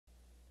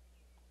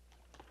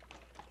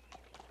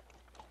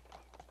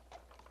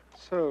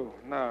So,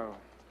 now,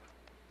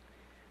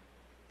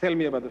 tell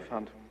me about the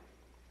Phantom.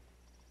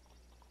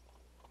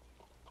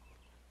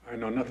 I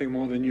know nothing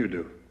more than you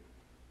do.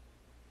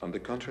 On the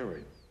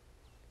contrary,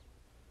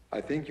 I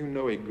think you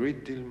know a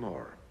great deal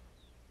more,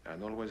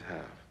 and always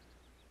have.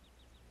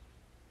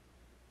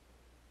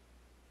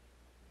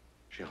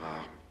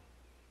 Gerard,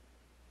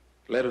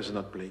 let us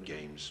not play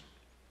games.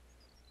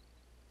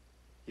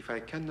 If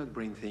I cannot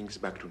bring things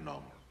back to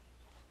normal,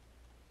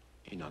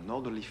 in an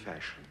orderly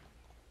fashion,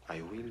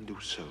 I will do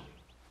so,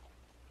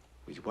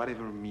 with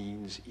whatever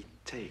means it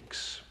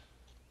takes.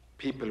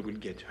 People will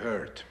get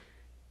hurt.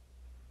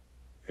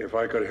 If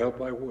I could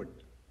help, I would.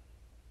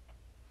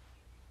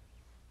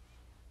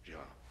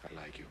 Gerard, I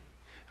like you.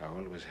 I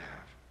always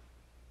have.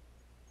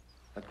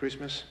 At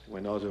Christmas,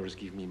 when others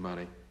give me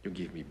money, you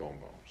give me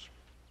bonbons.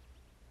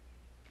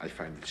 I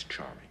find this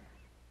charming.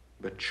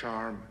 But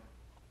charm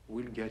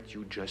will get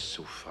you just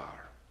so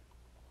far.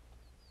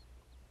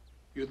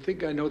 You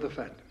think I know the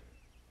Phantom?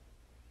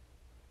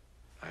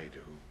 I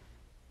do.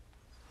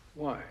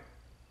 Why?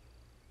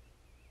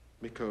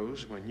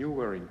 Because when you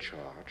were in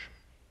charge,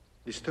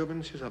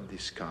 disturbances of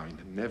this kind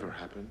never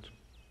happened.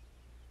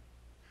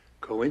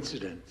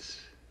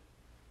 Coincidence.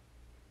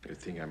 You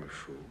think I'm a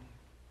fool?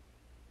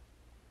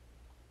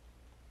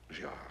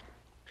 Gerard,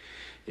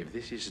 if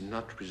this is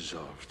not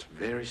resolved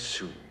very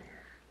soon,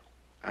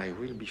 I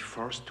will be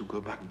forced to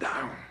go back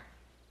down.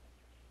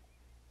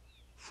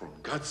 For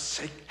God's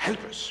sake,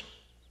 help us.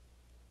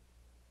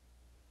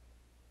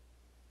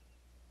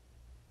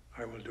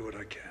 I will do what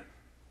I can.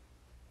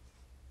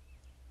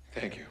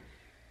 Thank you.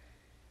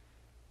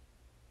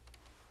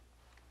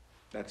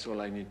 That's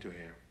all I need to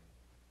hear.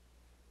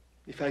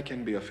 If I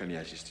can be of any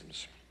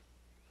assistance.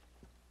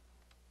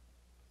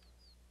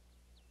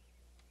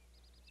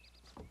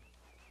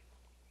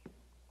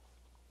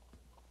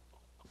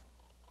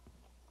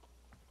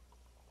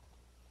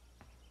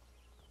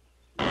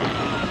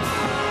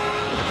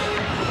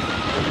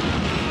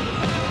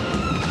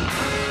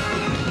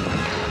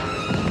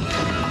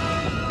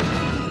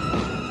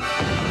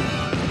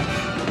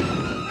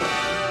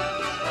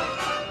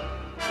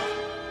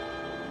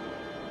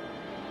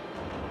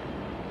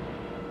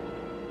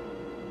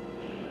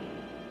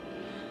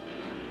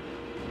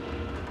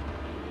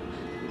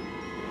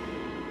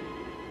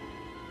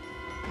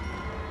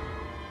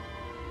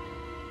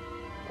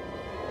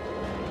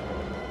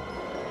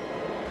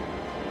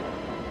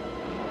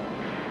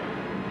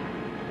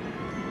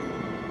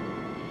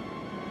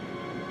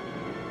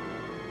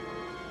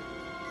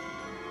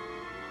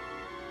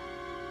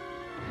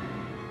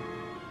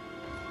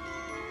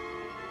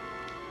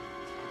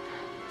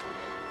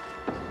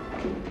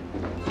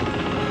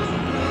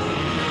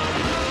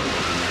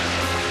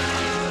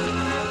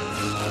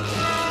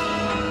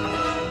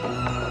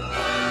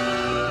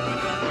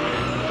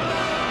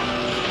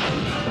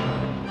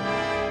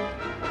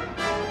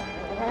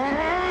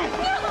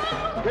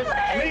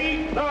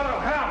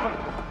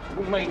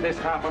 Made this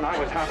happen. I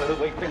was happy the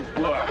way things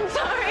were. I'm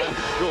sorry. I'm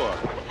sure.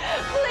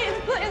 Please,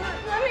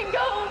 let me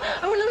go.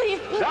 I want to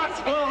leave, please.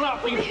 That will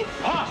not be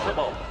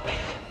possible.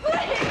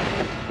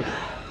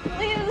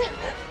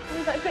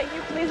 Please, I beg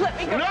you, please let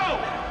me go. No!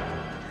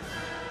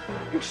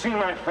 You've seen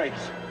my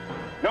face.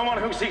 No one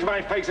who sees my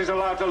face is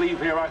allowed to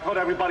leave here. I thought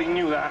everybody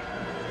knew that.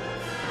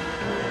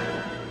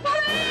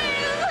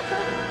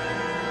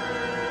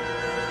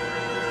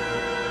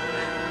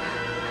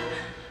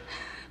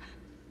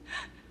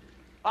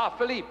 Ah,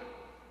 Phillipe,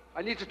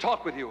 I need to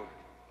talk with you.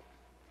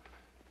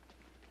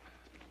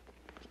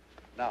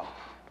 Now,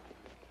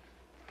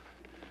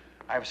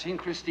 I've seen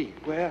Christine.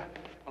 Where?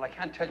 Well, I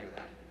can't tell you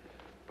that.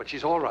 But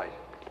she's all right.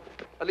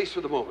 At least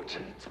for the moment. What are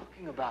you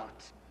talking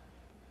about?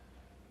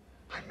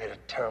 I made a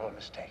terrible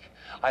mistake.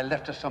 I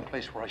left her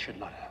someplace where I should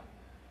not have.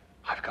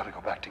 I've got to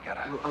go back to get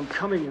her. Well, I'm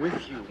coming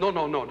with you.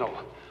 No.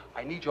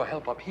 I need your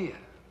help up here.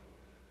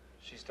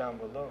 She's down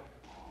below.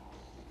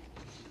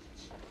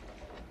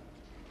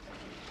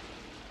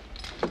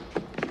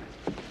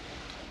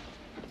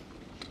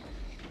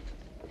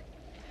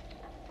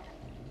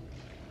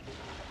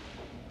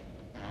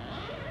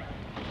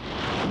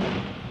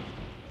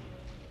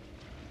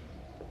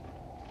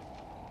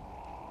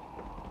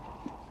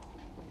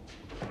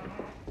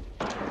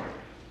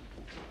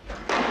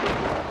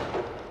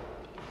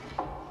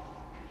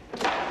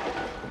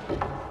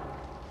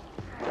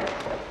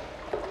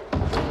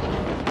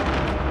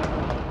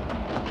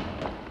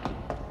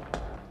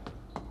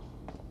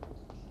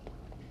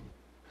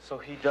 So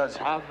he does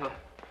have her.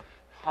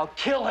 I'll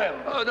kill him.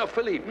 Oh, no,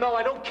 Phillipe. No,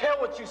 I don't care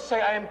what you say.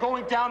 I am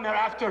going down there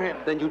after him.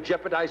 Then you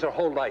jeopardize her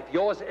whole life,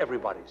 yours,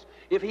 everybody's.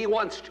 If he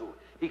wants to,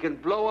 he can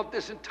blow up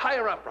this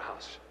entire opera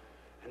house.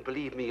 And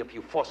believe me, if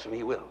you force him,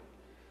 he will.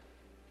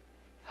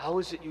 How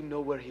is it you know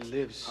where he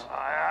lives?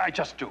 I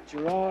just do.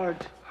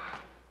 Gerard.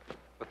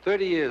 For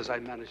 30 years, I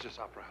managed this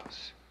opera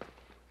house.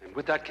 And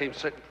with that came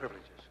certain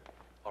privileges.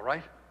 All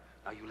right?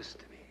 Now, you listen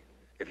to me.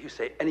 If you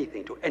say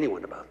anything to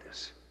anyone about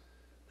this,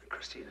 then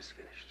Christine is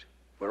finished.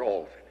 We're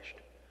all finished.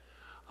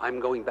 I'm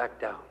going back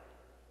down.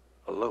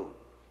 Alone.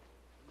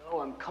 No,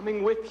 I'm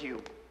coming with you.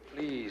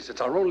 Please,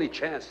 it's our only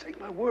chance. Take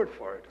my word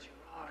for it.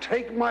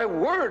 Take my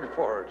word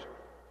for it.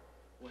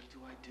 What do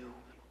I do?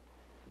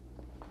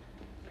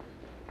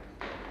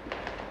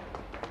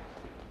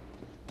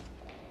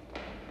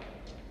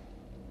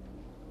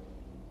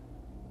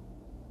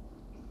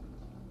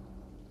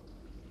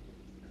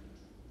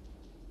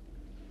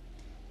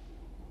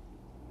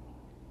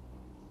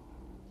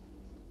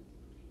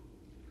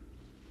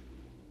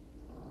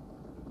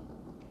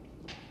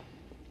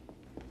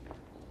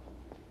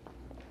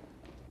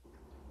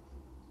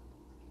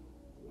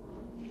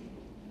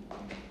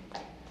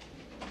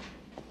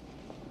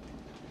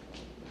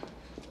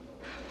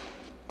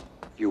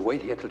 You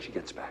wait here till she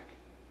gets back,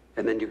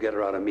 and then you get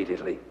her out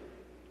immediately.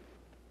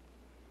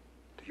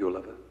 Do you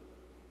love her?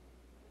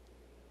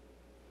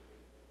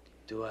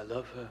 Do I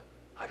love her?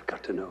 I've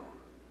got to know.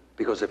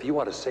 Because if you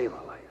are to save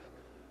her life,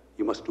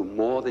 you must do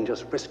more than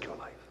just risk your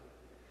life.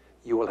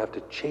 You will have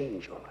to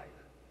change your life.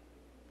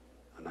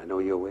 And I know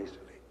your ways,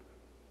 Phillipe.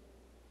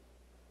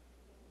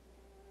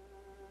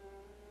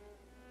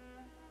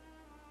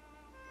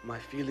 My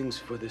feelings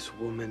for this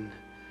woman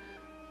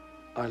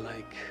are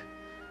like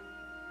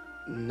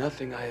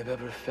nothing I have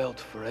ever felt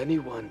for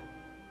anyone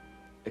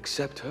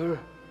except her.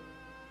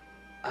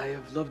 I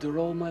have loved her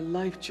all my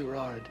life,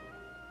 Gerard.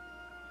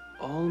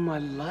 All my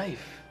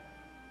life.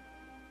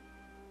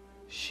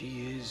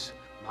 She is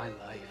my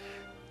life.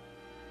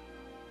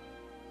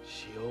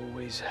 She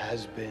always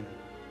has been.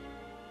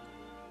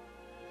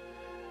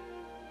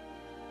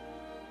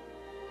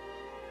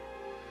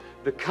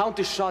 The Count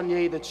de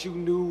Chagney that you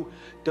knew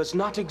does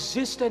not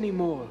exist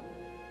anymore.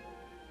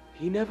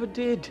 He never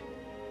did.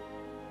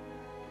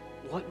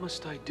 What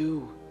must I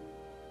do?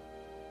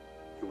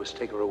 You must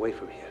take her away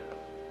from here.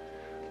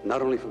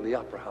 Not only from the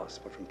opera house,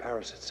 but from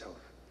Paris itself.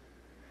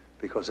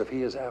 Because if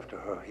he is after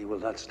her, he will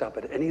not stop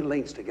at any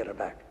lengths to get her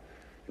back.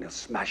 And he'll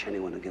smash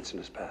anyone that gets in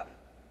his path.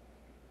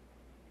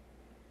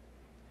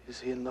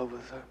 Is he in love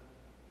with her?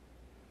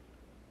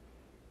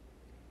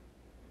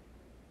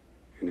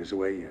 In his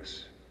way,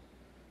 yes.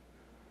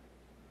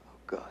 Oh,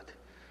 God.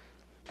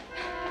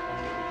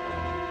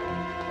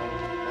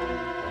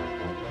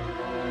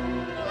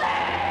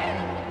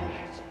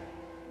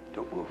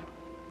 Don't move.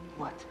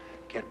 What?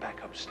 Get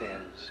back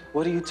upstairs.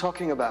 What are you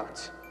talking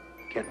about?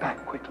 Get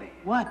back quickly.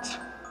 What?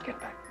 Get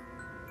back.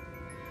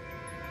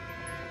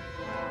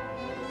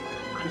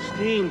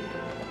 Christine.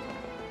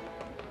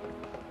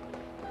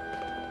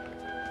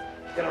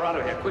 Get her out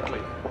of here, quickly.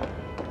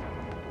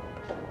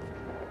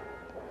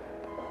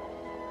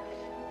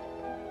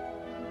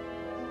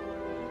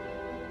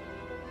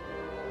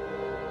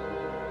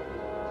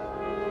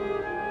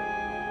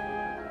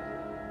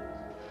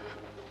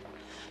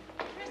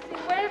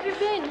 Where have you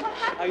been?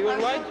 Are you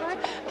all right?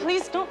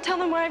 Please don't tell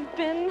them where I've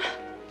been.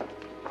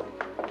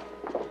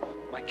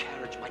 My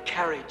carriage, my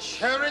carriage.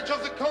 Carriage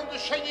of the Conte de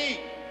Chagney.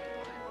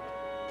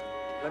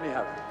 Let me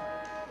have her.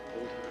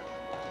 Hold her.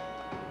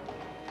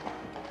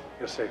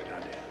 You're safe now,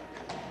 dear.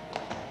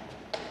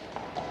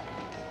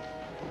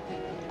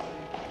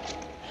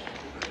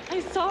 I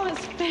saw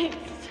his face.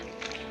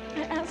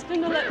 I asked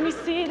him to let me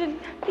see it, and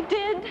he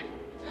did.